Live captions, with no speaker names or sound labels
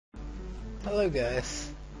Hello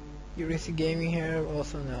guys, HeuristicGaming here,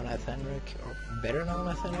 also known as Henrik, or better known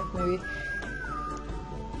as Henrik maybe.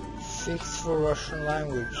 Fixed for Russian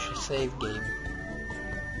language, save game.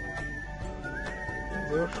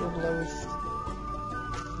 Virtual levels,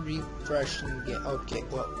 refreshing game. Okay,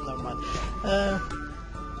 well, never mind.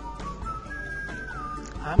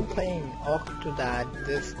 I'm playing Octodad.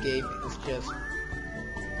 This game is just...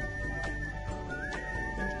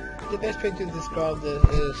 The best way to describe this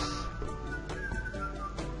is...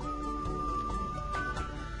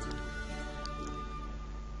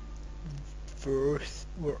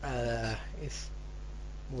 is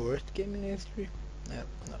worst game in history? No,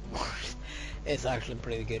 not worst. It's actually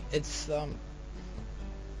pretty good. It's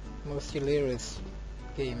most hilarious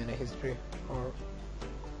game in the history, or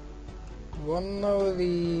one of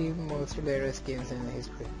the most hilarious games in the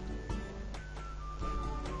history.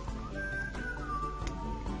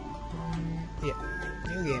 Yeah,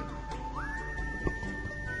 new game.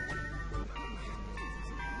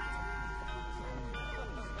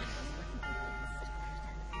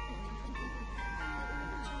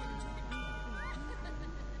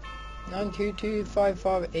 Nine two two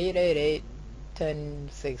 55888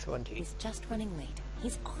 He's just running late.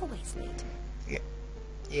 He's always late.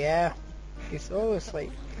 Yeah, he's always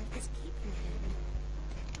late.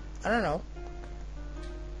 I don't know.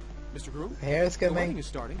 Mr. Groom, Here's the coming. wedding is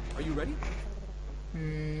starting. Are you ready?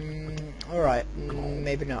 Alright,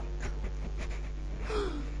 maybe not.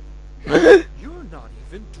 You're not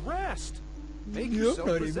even dressed. Make You're yourself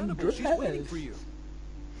not even presentable. She's waiting for you.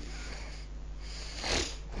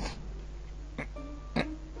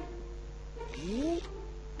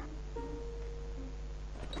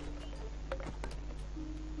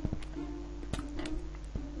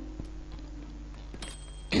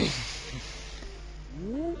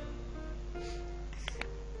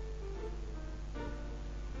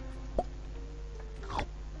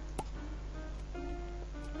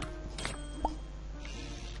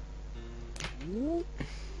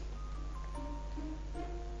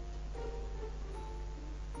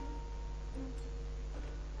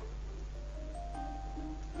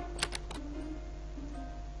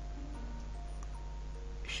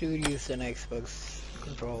 Should use an Xbox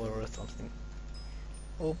controller or something.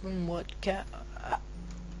 Open what cat?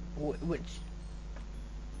 Which?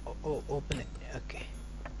 Oh, open it. Okay.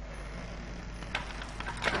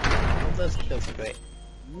 Well, that's great.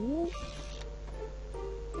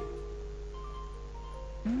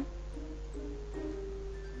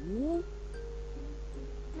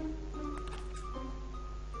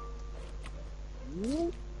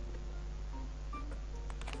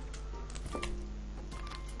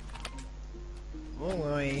 Oh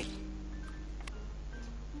my.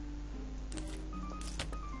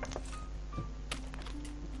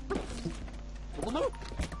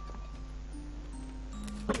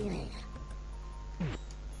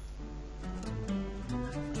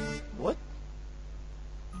 What?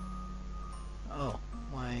 Oh,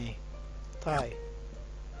 my thigh.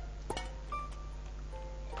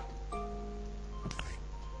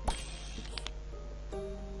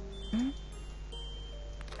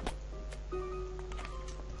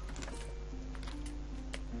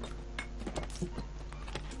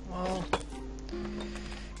 Well,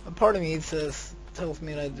 a part of me tells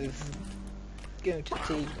me that this is going to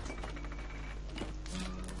take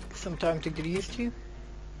some time to get used to.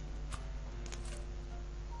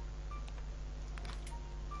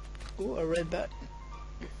 Oh, a red button.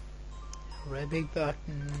 A red big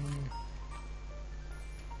button.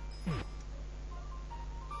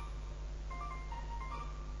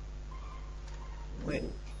 Wait.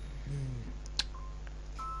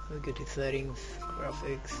 I'll go to settings,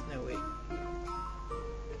 graphics, no wait.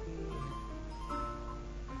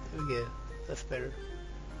 There we go, that's better.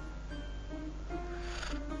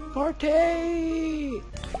 Party!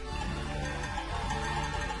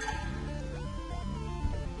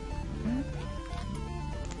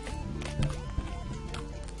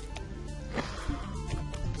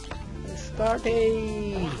 Let's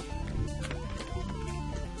party!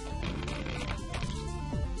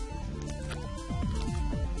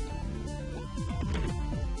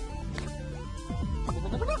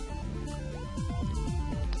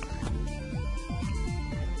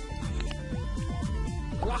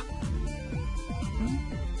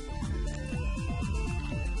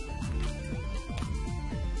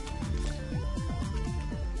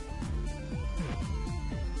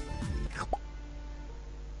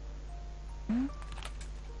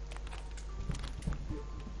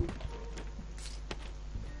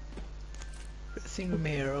 Pressing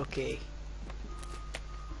mirror, okay.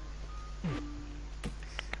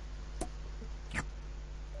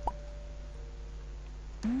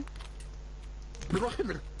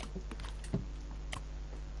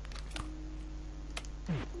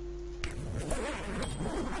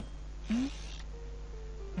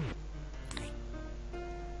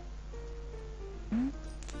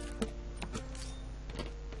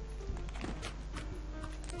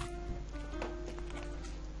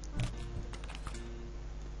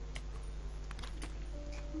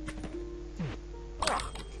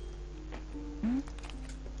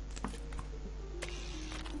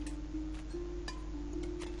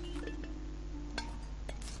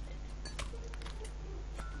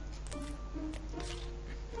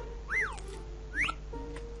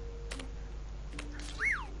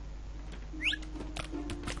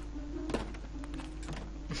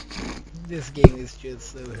 This game is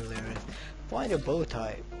just so hilarious. Find a bow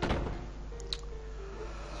tie.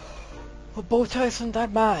 A bow ties on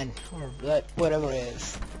that man, or that whatever it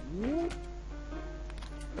is.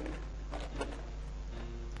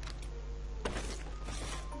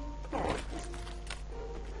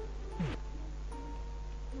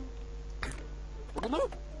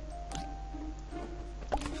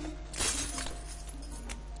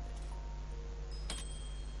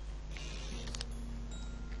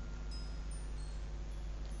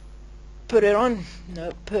 Put it on. No,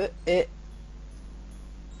 put it.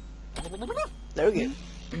 There we go.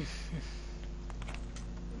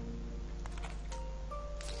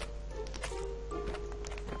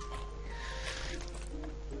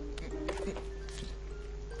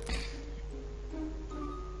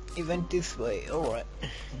 It went this way. Alright.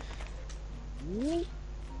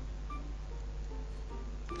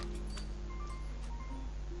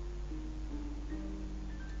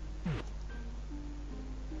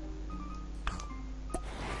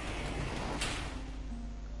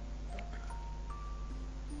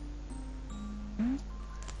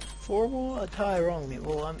 Formal attire only.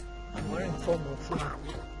 Well, I'm wearing formal too.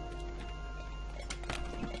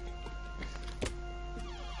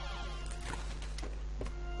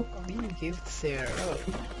 Leave gifts there.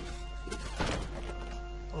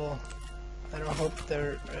 Oh, I don't hope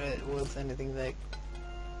there was anything that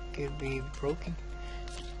could be broken.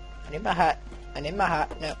 I need my hat. I need my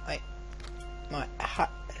hat. No, my hat.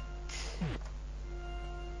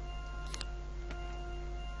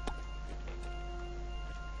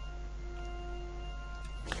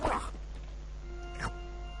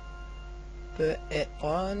 Put it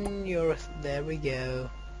on your... There we go.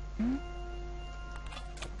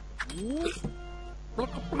 I didn't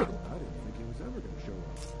think he was ever going to show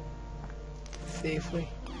up. Safely.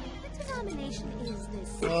 What denomination is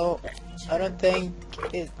this? Well, I don't think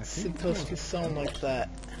it's supposed to sound like that.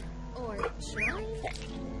 Or try?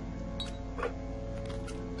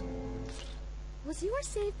 Was your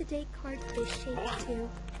save the date card fish shaped too?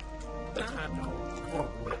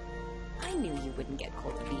 I knew you wouldn't get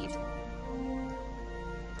cold feet.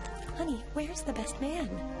 Honey, where's the best man?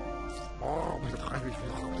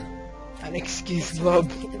 An excuse, Bob.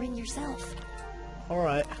 Get the ring yourself.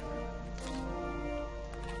 Alright.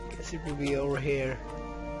 Guess it will be over here.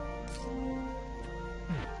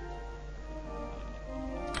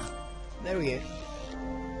 There we go.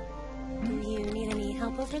 Do you need any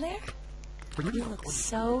help over there? You look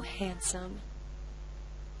so handsome.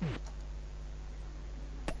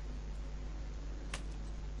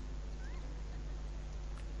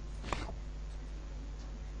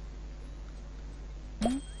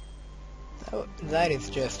 That is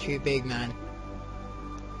just too big, man.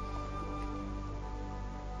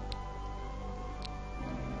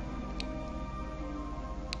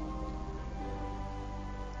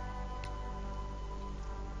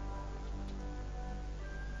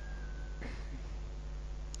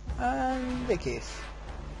 And the case.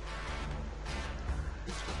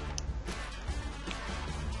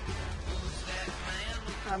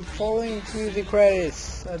 I'm falling through the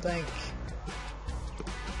credits, I think.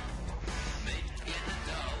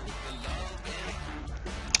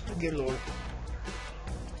 Good lord.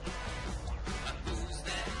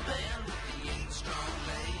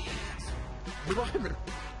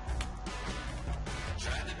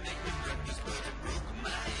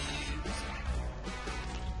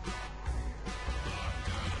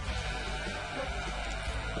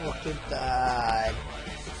 Octodad.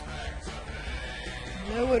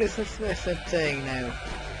 Now what is this thing now?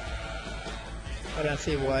 I don't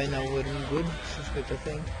see why no wouldn't good suspect a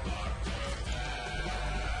thing.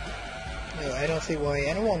 No, I don't see why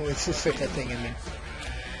anyone would suspect that thing in me.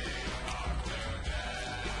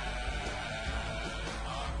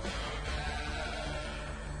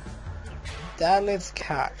 Dadliest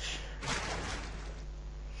catch.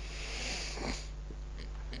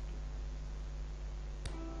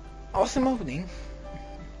 Awesome opening.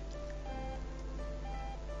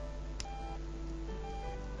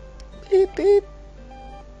 Beep beep.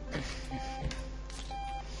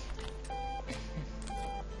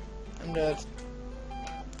 And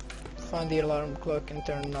find the alarm clock and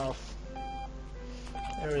turn it off.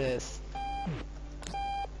 There it is.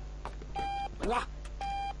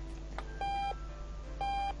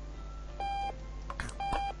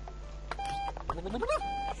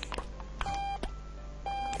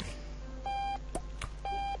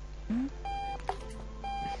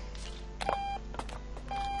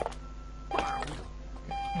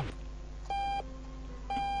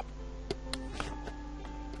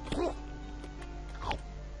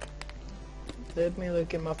 Let me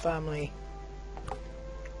look at my family.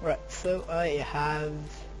 Right, so I have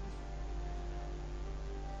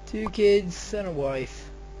 2 kids and a wife.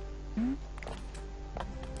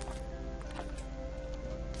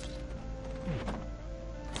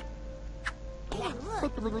 Hey,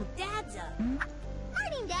 look! Dad's up!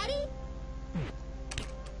 Morning, Daddy!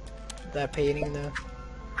 That painting though.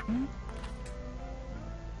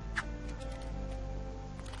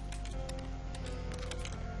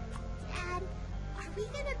 Dad, are we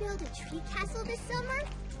gonna build a tree castle this summer?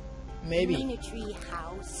 Maybe. You mean a tree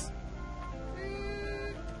house?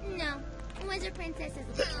 No. Wizard Princess's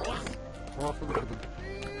living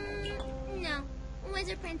no.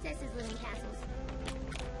 Wizard Princess's living castles.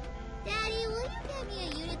 Daddy, will you get me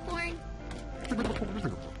a unicorn? You'll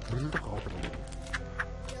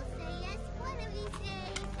say yes one of these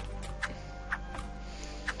days.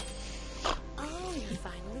 Oh, you're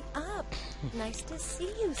finally up. Nice to see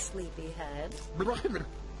you, sleepyhead.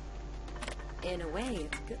 In a way,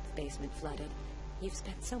 it's good the basement flooded. You've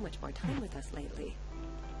spent so much more time with us lately.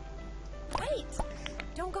 Wait!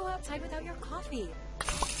 Don't go outside without your coffee.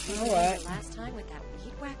 Alright. The last time with that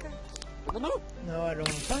weed whacker? No, I don't.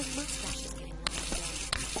 My mustache is getting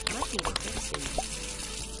long. Might need a fixing.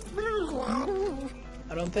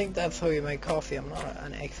 I don't think that's how you make coffee. I'm not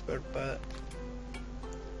an expert, but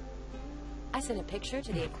I sent a picture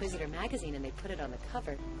to the Inquisitor magazine and they put it on the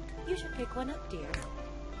cover. You should pick one up, dear.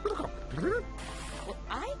 Well,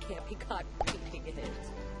 I can't be caught reading it.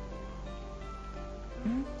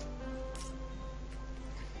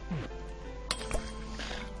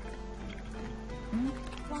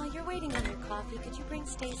 While you're waiting on your coffee, could you bring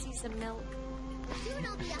Stacy some milk? Soon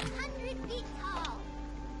I'll be 100 feet tall.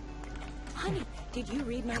 Honey, did you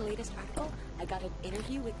read my latest article? I got an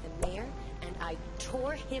interview with the mayor, and I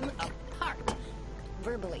tore him apart.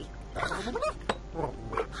 Verbally.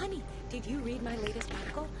 Honey, did you read my latest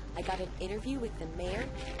article? I got an interview with the mayor,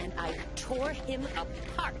 and I tore him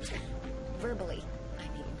apart. Verbally, I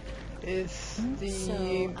mean. is the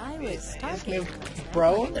So I was is stargazing milk myself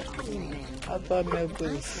brown? like a clean man. I thought milk And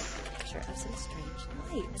I was snapped a picture of some strange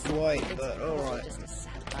lights. white, It's but probably alright. just a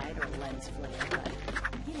satellite or lens flare, but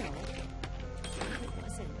you know, it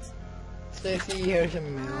wasn't. Stacy, here's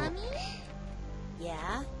some milk. Mommy,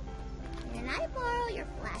 Yeah? can I borrow your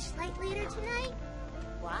flashlight later tonight?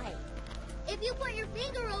 Why? If you put your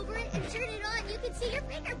finger over it and turn it on, you can see your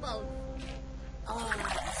finger bones. Oh,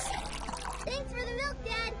 Thanks for the milk,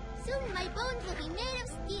 Dad. Soon my bones will be made of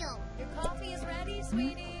steel. your coffee is ready,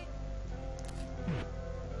 sweetie.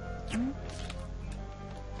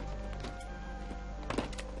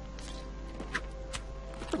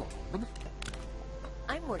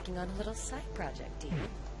 I'm working on a little side project, dear.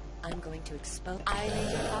 I'm going to expose. I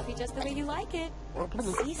made your coffee just the way you like it.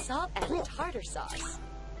 Sea salt and tartar sauce.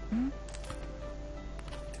 Now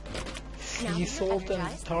Sea that you're salt and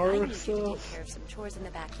energized, I tartar need you to take sauce. care of some chores in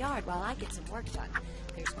the backyard while I get some work done.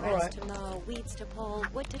 There's grass Alright. to mow, weeds to pull,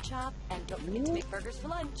 wood to chop, and don't forget to make burgers for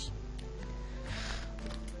lunch.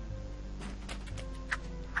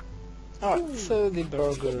 Alright, so the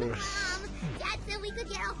burgers. Dad said we could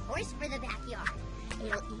get a horse for the backyard.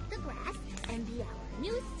 It'll eat the grass and be our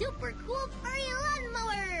new super cool furry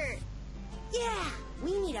lawnmower. Yeah,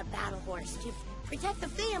 we need a battle horse to protect the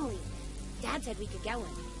family. Dad said we could get one.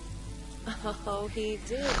 Oh, he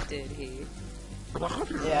did he?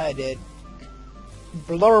 Yeah, I did.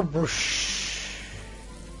 Blurbush.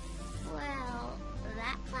 Well,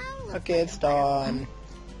 that clown looks Okay, it's done.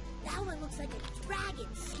 That one looks like a dragon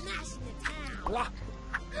smashing the town.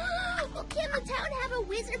 Well, can the town have a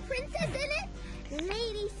wizard princess in it?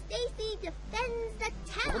 Lady Stacy defends the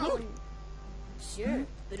town. Sure,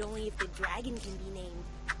 but only if the dragon can be named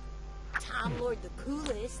Tom Lord the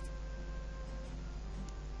Coolest.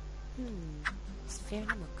 Is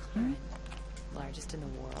Fairnham Current largest in the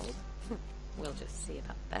world? We'll just see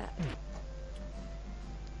about that.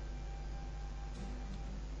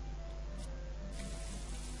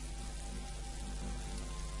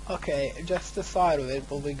 Okay, just the side of it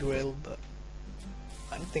will be grilled, but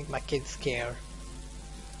I don't think my kids care.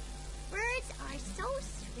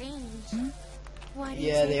 strange. Why do you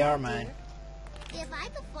Yeah, say they that, are mine. dear? If I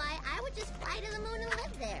could fly, I would just fly to the moon and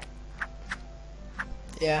live there.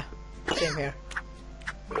 Yeah, same here.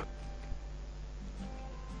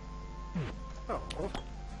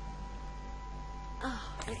 Oh,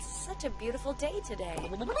 it's such a beautiful day today.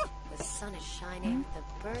 The sun is shining, the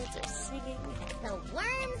birds are singing. The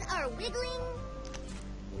worms are wiggling.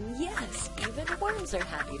 Yes, even worms are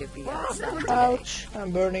happy to be outside today. Ouch,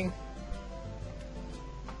 I'm burning.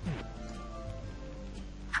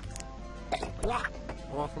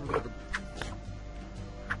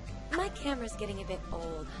 My camera's getting a bit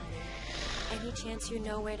old, honey. Any chance you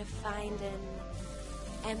know where to find an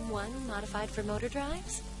M1 modified for motor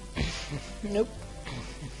drives? Nope.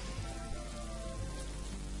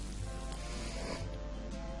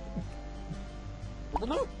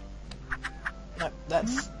 No,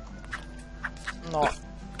 that's not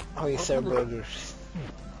how you serve burgers.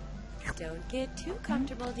 Don't get too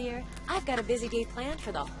comfortable, dear. I've got a busy day planned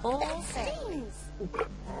for the whole thing.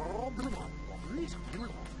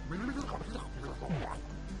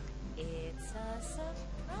 It's a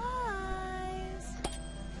surprise.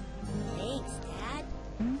 Thanks, Dad.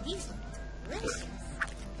 These look delicious.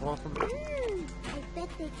 I bet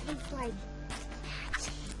they taste like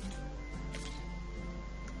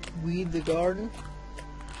Weed the garden.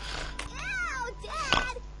 Ow,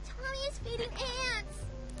 Dad! Tommy is feeding ants.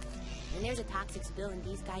 When there's a toxic spill and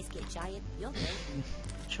these guys get giant, you'll know.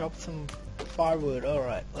 Chop some firewood.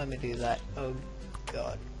 Alright, let me do that. Oh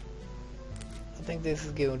god. I think this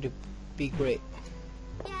is going to be great.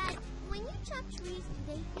 Dad, when you chop trees, do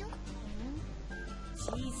they feel pain?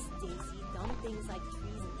 Jeez, Stacy, dumb things like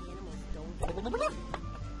trees and animals don't.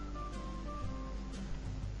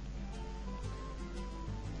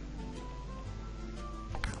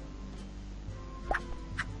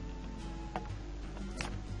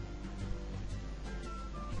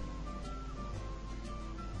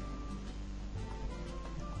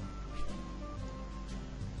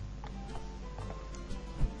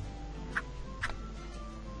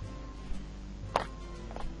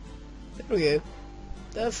 There we go.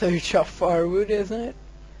 That's how you chop firewood, isn't it?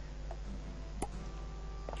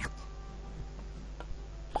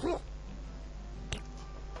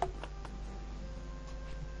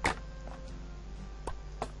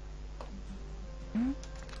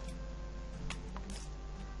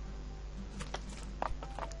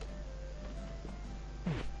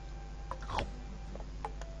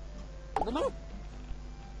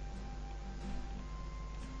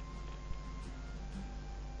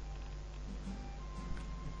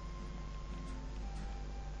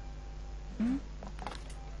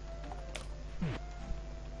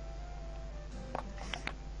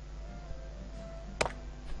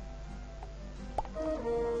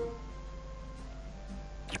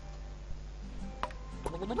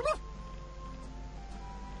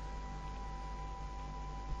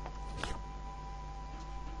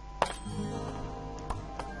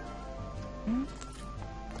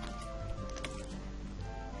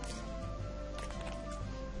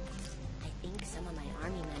 I think some of my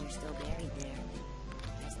army men are still buried there.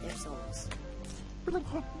 Rest their souls.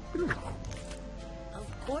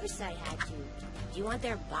 Of course I had to. Do you want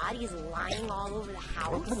their bodies lying all over the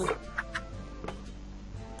house?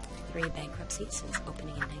 3 bankruptcies since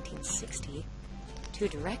opening in 1960. 2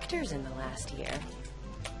 directors in the last year.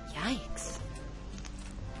 Yikes.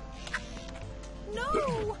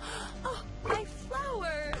 No! Oh, my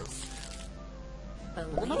flowers! The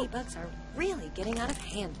ladybugs are really getting out of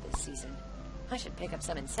hand this season. I should pick up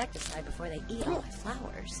some insecticide before they eat all my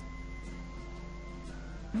flowers.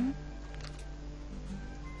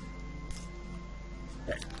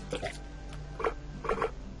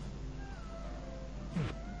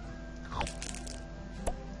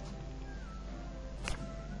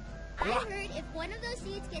 I heard if one of those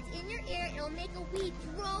seeds gets in your ear, it'll make a weed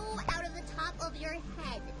grow out of the top of your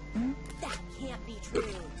head. That can't be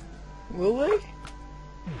true. Will they?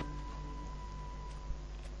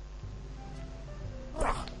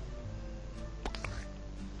 Dad,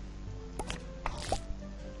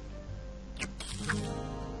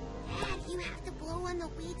 you have to blow on the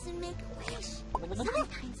weeds and make a wish.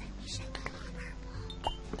 Sometimes I wish I could be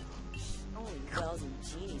purple. Only girls and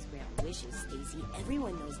genies grant wishes, Stacy.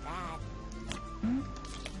 Everyone knows that.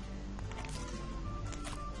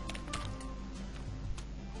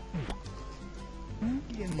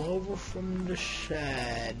 Get him over from the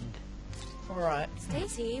shed. Alright.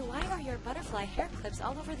 Stacy, why are your butterfly hair clips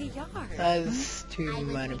all over the yard? That's too I was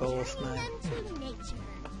many balls, returning man. them to nature.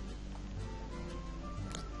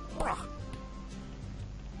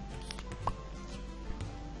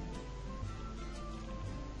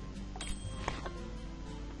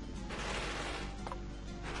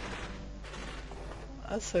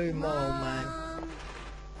 That's so small, man.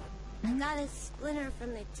 I got a splinter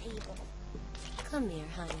from the table. Come here,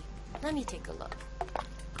 honey. Let me take a look.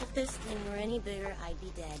 If this thing were any bigger, I'd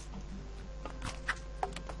be dead.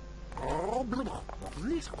 Well,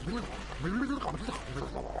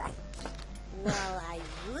 I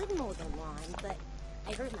would mow the lawn, but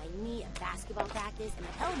I hurt my knee at basketball practice and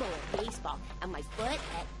my elbow at baseball and my foot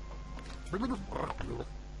at...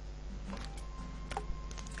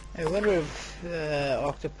 I wonder if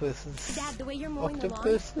octopuses, Dad, the way you're mowing the lawn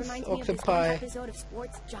octopuses, reminds me of this octopi, episode of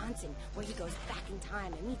Sports Johnson, where he goes back in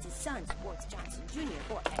time and meets his son, Sports Johnson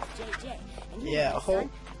Jr., or SJJ. And he and his son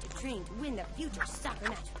have to train to win the future soccer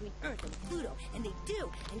match between Earth and Pluto, and they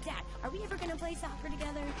do. And Dad, are we ever going to play soccer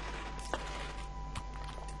together?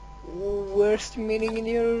 Where's the meaning in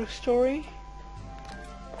your story?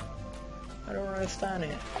 I don't understand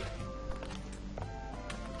it.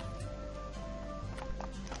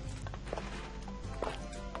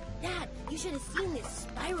 Dad, you should have seen this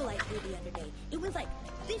spiral I flew the other day. It was like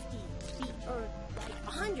 50 feet, or like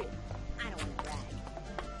 100. I don't want to brag.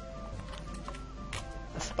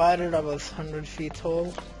 A spider that was 100 feet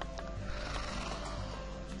tall.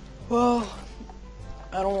 Well,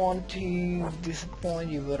 I don't want to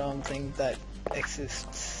disappoint you, but I don't think that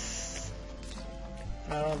exists.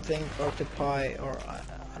 I don't think octopi, or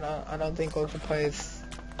I don't think octopi is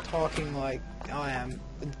talking like I am.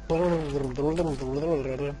 But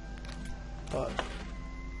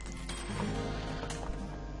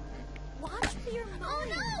Watch for your Oh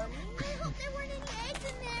no! I hope there weren't any eggs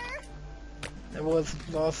in there. there was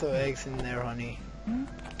also eggs in there, honey.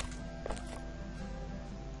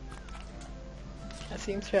 I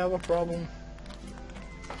seem to have a problem.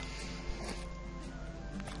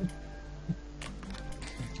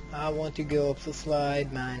 I want to go up the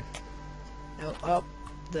slide, man. No, up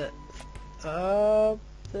the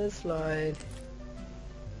slide.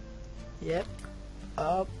 Yep,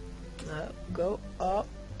 up. Go up.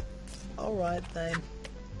 All right then.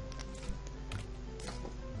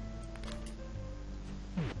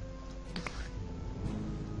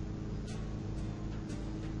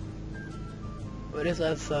 What is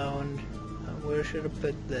that sound? And where should I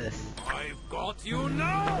put this? I've got you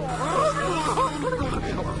now!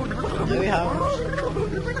 No, we haven't.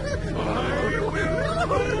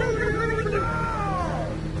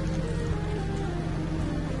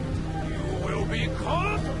 You will be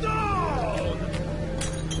cut down!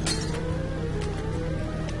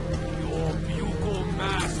 Your buccal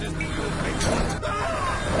mass is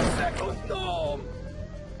second norm!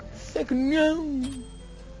 Second no.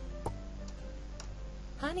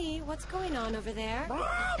 Honey, what's going on over there?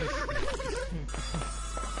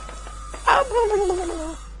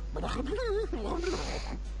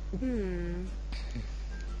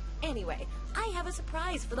 Anyway, I have a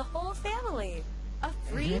surprise for the whole family. A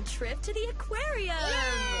free trip to the aquarium.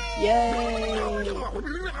 Yay!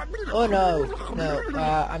 Oh no, no.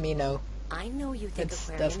 I mean no. I know you think That's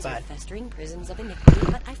aquariums are bad. festering prisons of iniquity,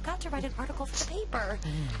 but I've got to write an article for the paper.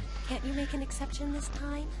 Can't you make an exception this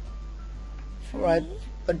time? For Right, me?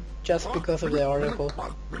 but just because of the article.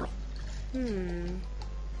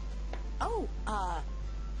 Oh,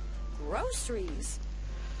 groceries.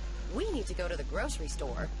 We need to go to the grocery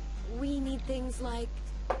store. We need things like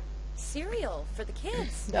cereal for the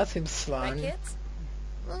kids. That seems Right, fun. kids?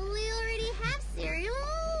 Well, we already have cereal.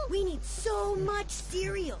 We need so much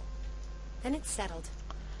cereal. Then it's settled.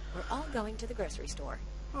 We're all going to the grocery store.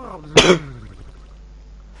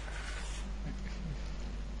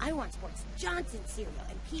 I want Sports Johnson cereal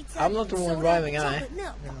and pizza. I'm not the and one soda driving, and am I? chocolate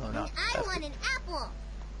milk. No, no. I want an apple.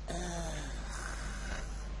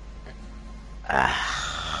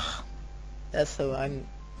 That's how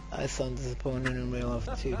I sound disappointed in real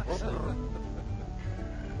life too. So.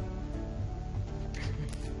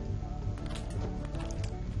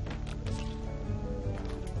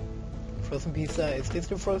 Frozen pizza. Is this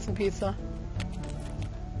the frozen pizza?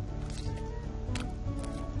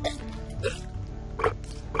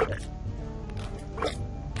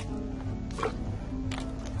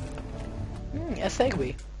 A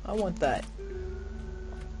Segway. I want that.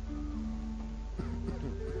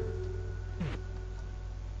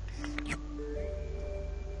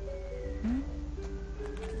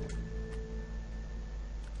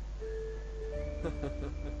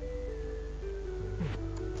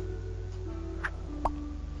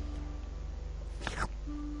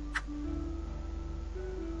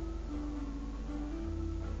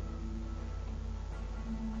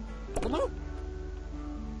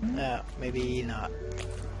 Maybe not.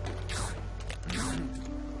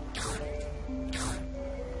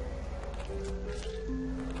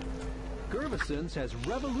 Curve Artisans has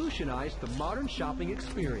revolutionized the modern shopping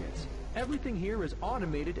experience. Everything here is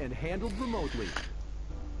automated and handled remotely.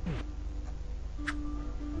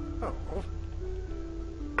 Oh.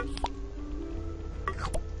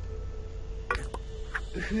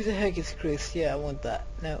 Who the heck is Chris? Yeah, I want that.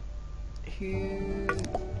 No. Who?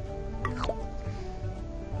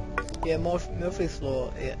 Yeah, Murphy's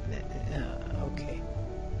Law. Yeah, okay.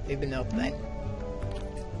 Maybe not then.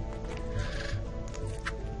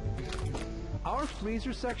 Our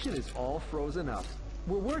freezer section is all frozen up.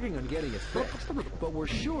 We're working on getting it fixed, but we're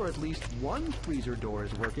sure at least one freezer door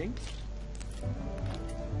is working.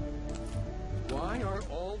 Why are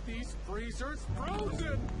all these freezers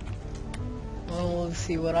frozen? Well, let's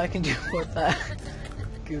see what I can do with that.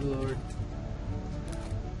 Good lord.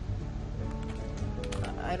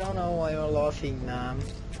 I don't know why you're laughing, ma'am.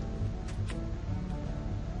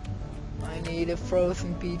 I need a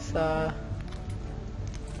frozen pizza.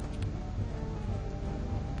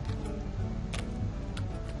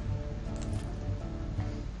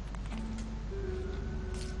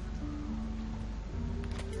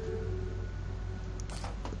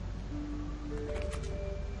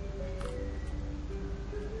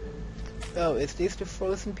 Oh, is this the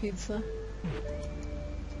frozen pizza?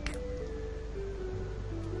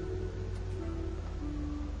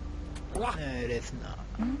 No, it is not.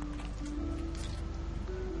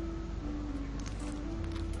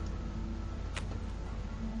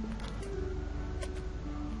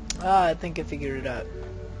 Ah, I think I figured it out.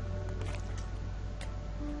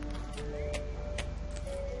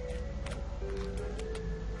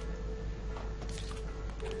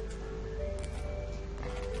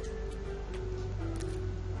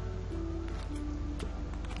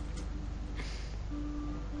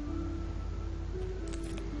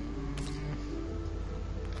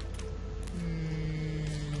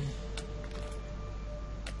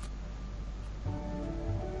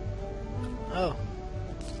 Oh.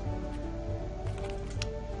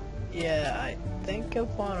 Yeah, I think I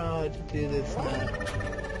found out how to do this now.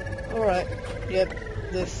 Alright, yep,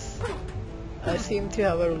 this... I seem to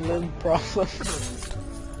have a little problem.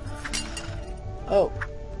 Oh.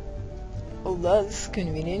 Oh, that's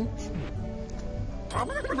convenient.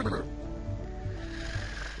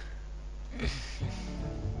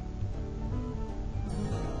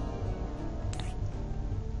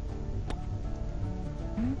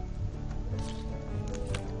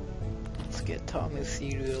 Let's get Tommy's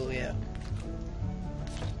cereal, yeah.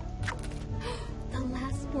 The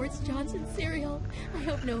last Sports Johnson cereal. I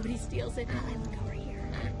hope nobody steals it while I look over here.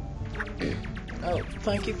 Oh,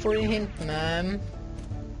 thank you for the hint, ma'am.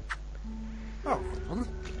 Oh.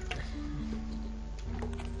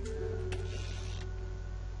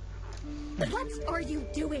 What are you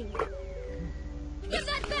doing? Give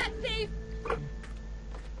that back, thief!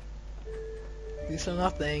 These are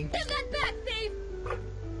nothing. Give that back, thief!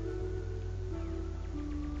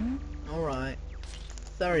 Alright.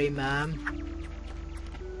 Sorry, ma'am.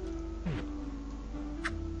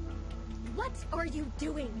 What are you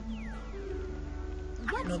doing?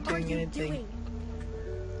 What Not are doing you anything. doing?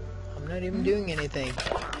 I'm not even doing anything.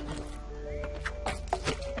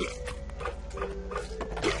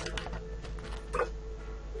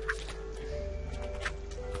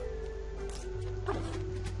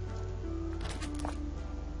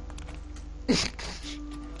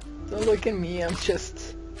 Don't look at me, I'm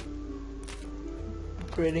just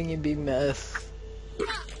creating a big mess.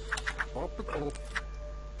 What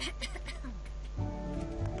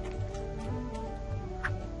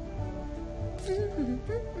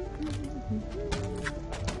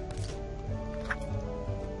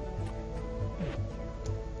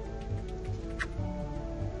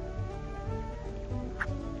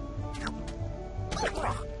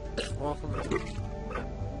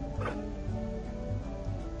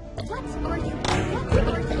are you doing?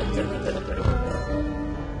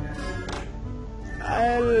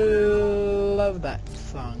 I love that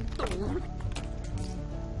song.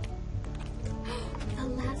 The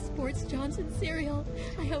last Sports Johnson cereal.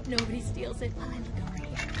 I hope nobody steals it while I look over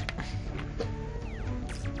here.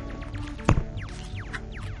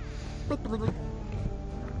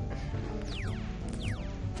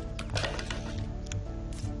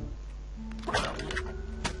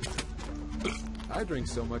 I drink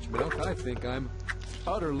so much milk, I think I'm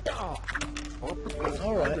utterly...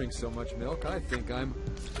 Alright. I drink so much milk, I think I'm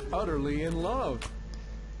utterly in love.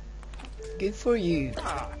 Good for you.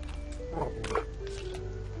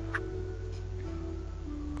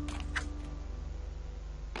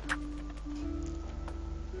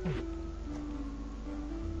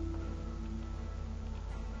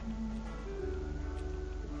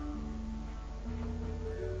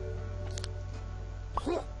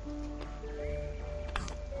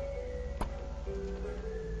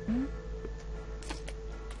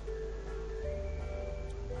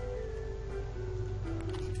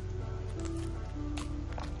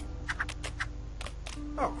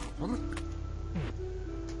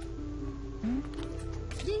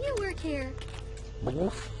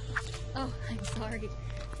 Oh, I'm sorry.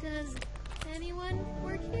 Does anyone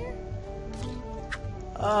work here?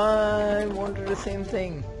 I wonder the same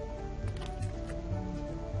thing.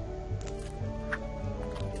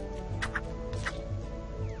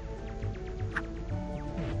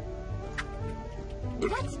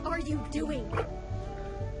 What are you doing?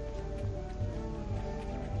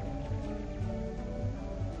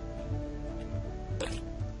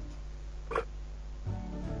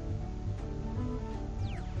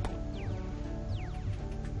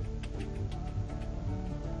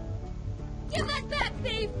 Give that back,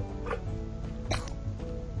 thief!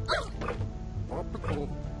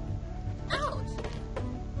 Ouch!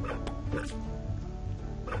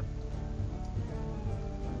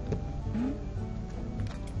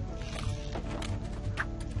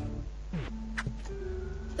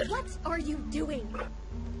 What are you doing?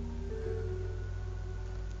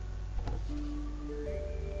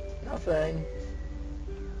 Nothing.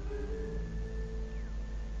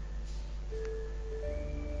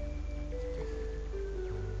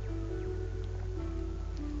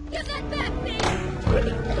 Give that back, thief!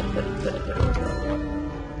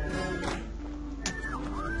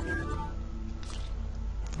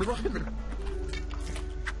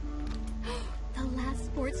 The last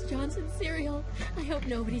Sports Johnson cereal. I hope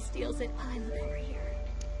nobody steals it while I look over here.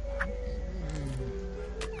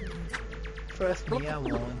 Trust me, I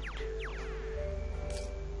won't.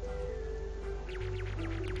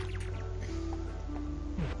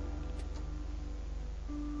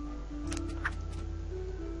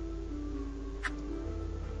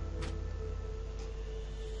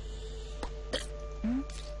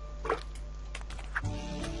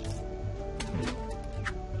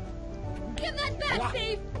 Give that back,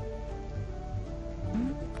 thief!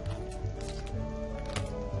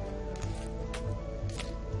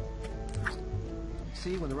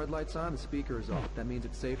 See, when the red light's on, the speaker is off. That means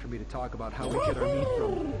it's safe for me to talk about how we get our meat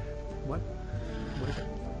from... What? What is it?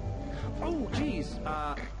 Oh, geez.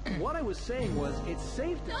 What I was saying was, it's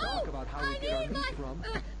safe to talk about how we get our meat from...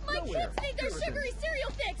 My nowhere. kids need their sugary cereal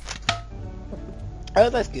fix! Oh,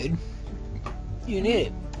 that's good. You need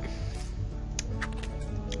it.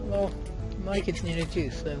 Well, my kids need it too,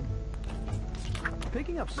 so...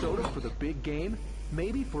 Picking up sodas for the big game,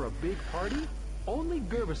 maybe for a big party? Only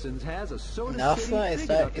Gervison's has a Soda City NASA, big is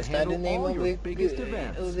enough that to the handle name all of your the biggest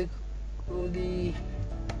events. of the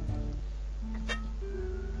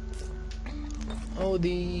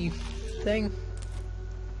thing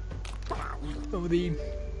of the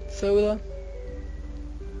soda?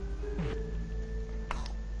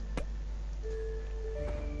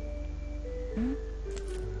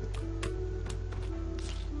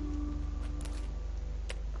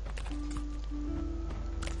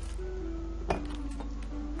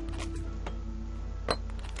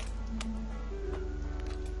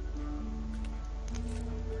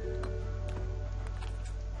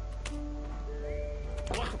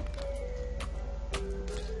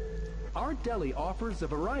 Our deli offers a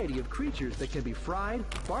variety of creatures that can be fried,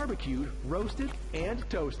 barbecued, roasted, and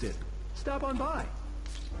toasted. Stop on by.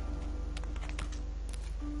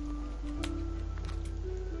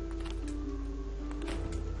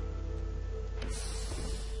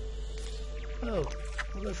 Oh, well,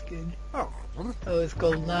 that's good. Oh, it's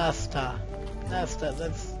called Nasta. Nasta,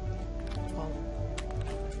 that's... Well,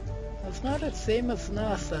 that's not the same as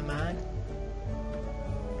NASA, man.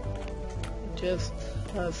 It just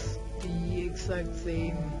has the exact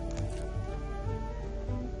same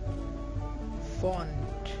font.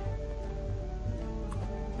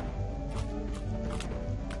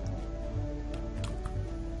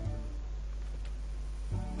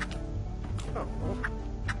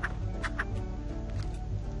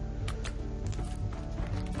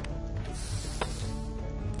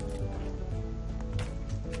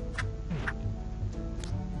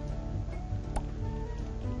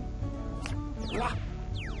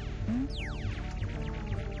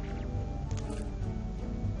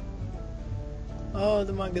 Oh,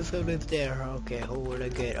 the manga soda is there. Okay, who would I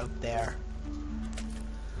get up there?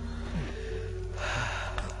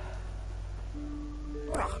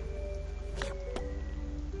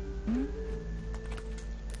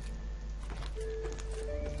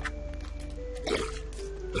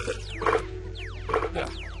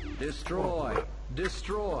 Destroy.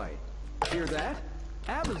 Destroy. Hear that?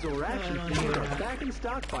 Abazor action figures are back in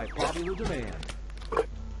stock by popular demand.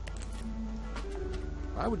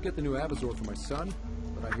 I would get the new Abazor for my son,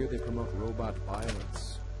 but I hear they promote robot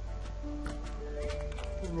violence.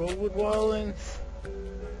 Robot violence? Are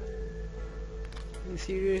you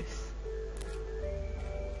serious?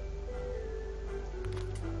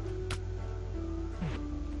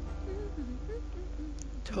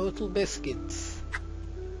 Total biscuits.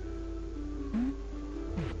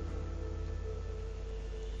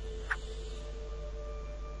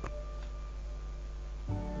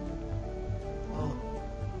 Oh.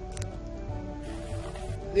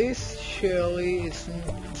 This surely isn't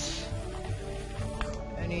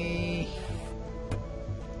any...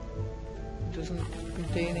 doesn't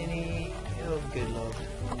contain any... oh good lord.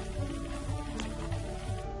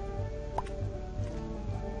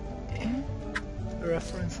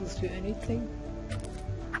 References to anything?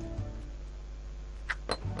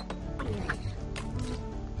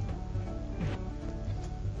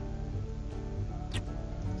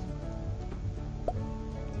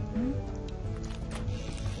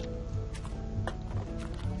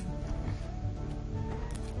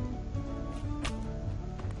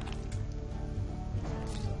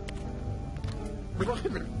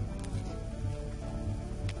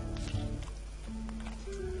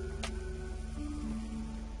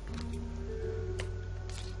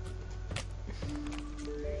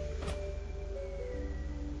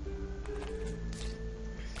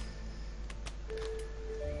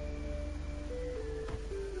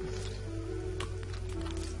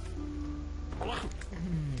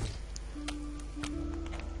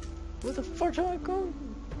 Where the fuck am I going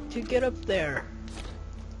to get up there?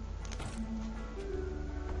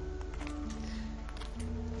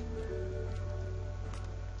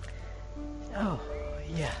 Oh,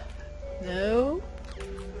 yeah. No?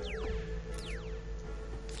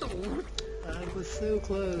 I was so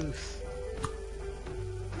close.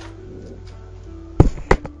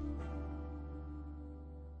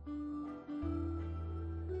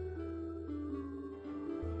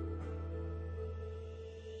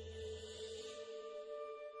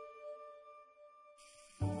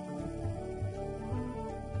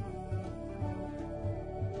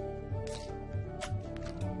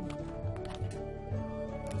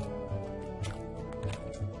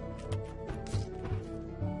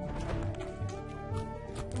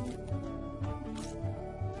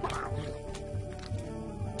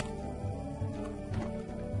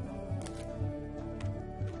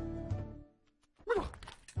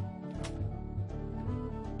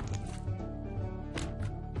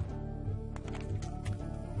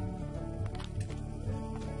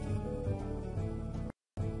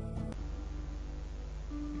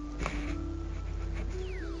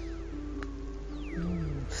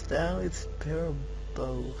 Style, it's pair of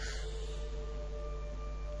bows.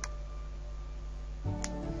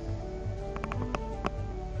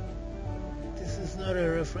 This is not a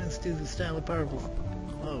reference to the Stanley Parable.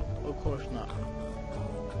 Oh, of course not.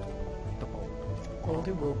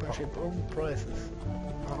 Quality workmanship over prices.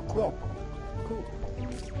 Cool. Cool.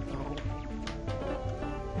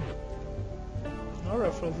 No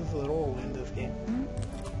references at all in this game.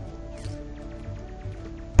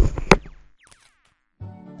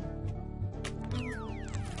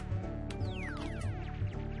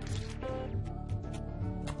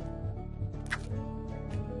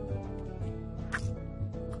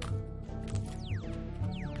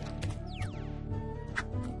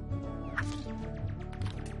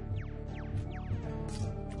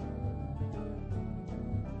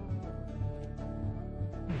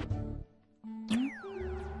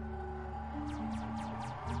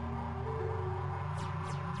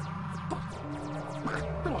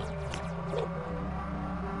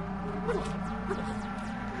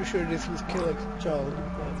 Pretty sure this was kill a child,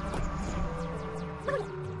 but...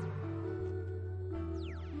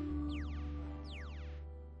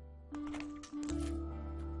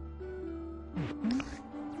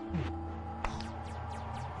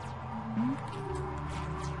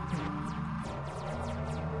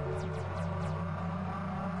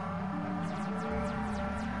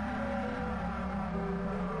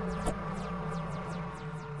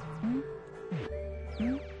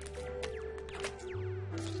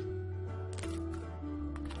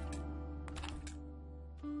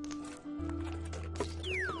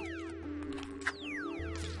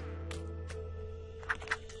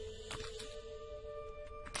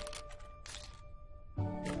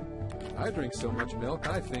 I drink so much milk,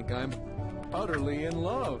 I think I'm utterly in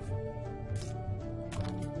love.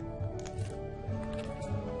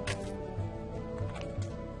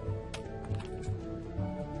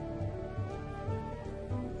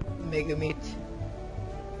 Mega Meat.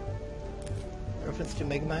 Reference to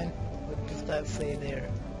Mega Man? What does that say there?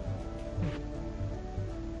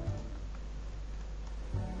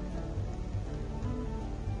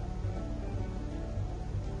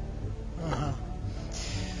 Uh-huh.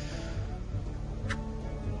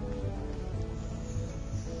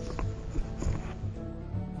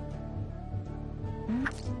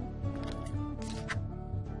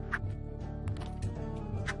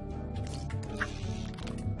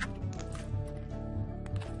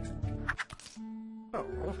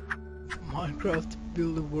 Minecraft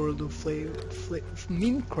build a world of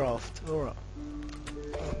Minecraft. Alright.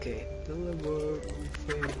 Okay, build a world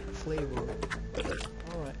of flavor.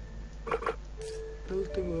 Alright.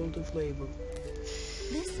 Build the world of flavor.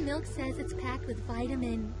 This milk says it's packed with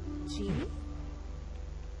vitamin G.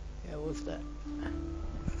 Yeah, what's that?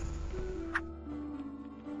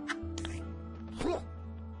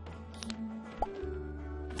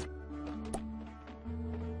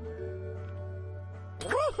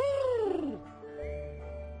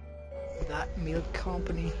 That milk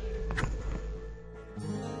company.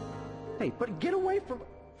 Hey, but get away from...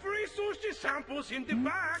 Free sushi samples in the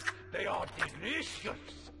back. They are delicious.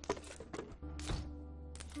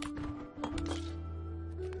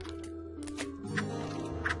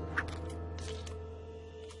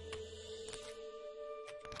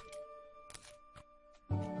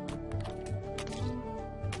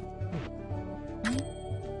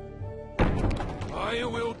 I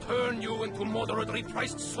will turn you into moderately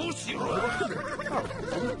priced sushi rolls.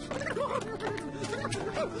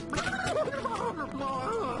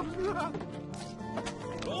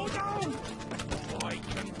 Go down! I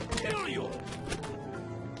can kill you!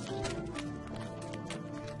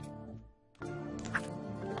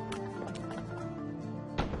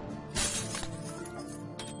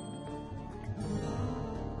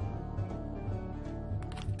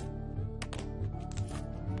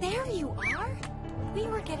 There you are. We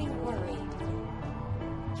were getting worried.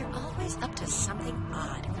 You're always up to something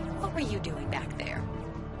odd. What were you doing back there?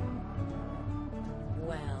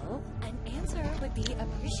 Well, an answer would be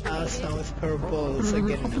appreciated. Sounds purple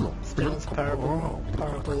again. Sounds purple.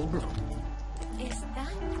 Purple. Is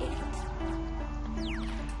that it?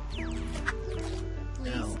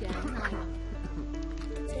 Please No. stand high.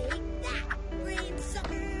 Take that, brain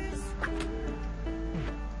suckers!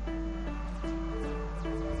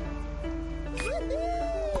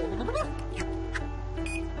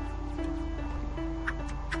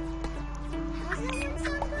 How's that one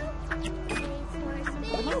song go?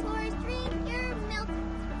 Space Force, drink your milk,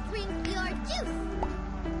 drink your juice.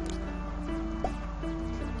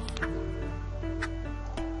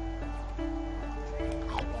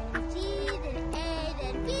 Then G, then A,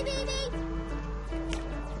 then B, B, B.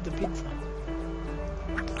 The pizza.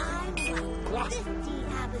 I'm like 50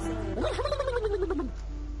 episodes.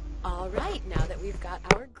 All right, now that we've got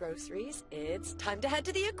our groceries, it's time to head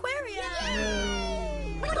to the aquarium.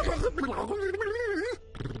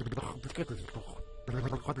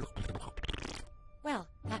 Well,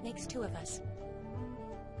 that makes two of us.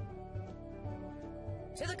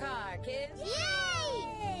 To the car, kids.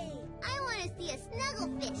 Yay! I want to see a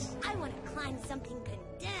snugglefish. I want to climb something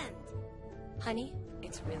condemned. Honey,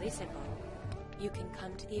 it's really simple. You can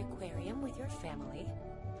come to the aquarium with your family,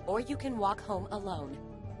 or you can walk home alone.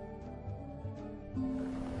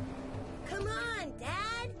 Come on,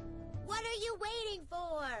 Dad. What are you waiting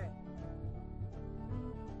for?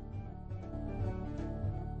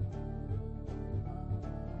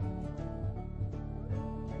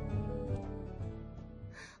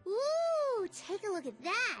 Ooh, take a look at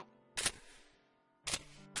that.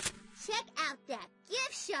 Check out that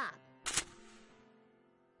gift shop.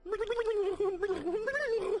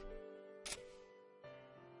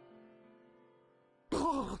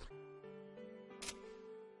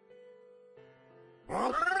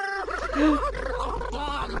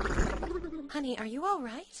 Honey, are you all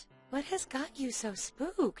right? What has got you so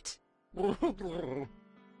spooked?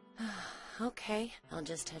 Okay, I'll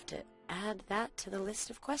just have to add that to the list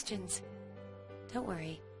of questions. Don't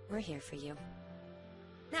worry, we're here for you.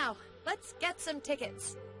 Now, let's get some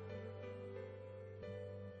tickets.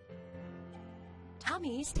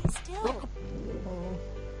 Tommy, stay still. Well,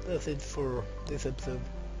 that's it for this episode.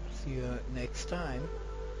 See you next time.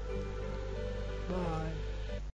 Bye.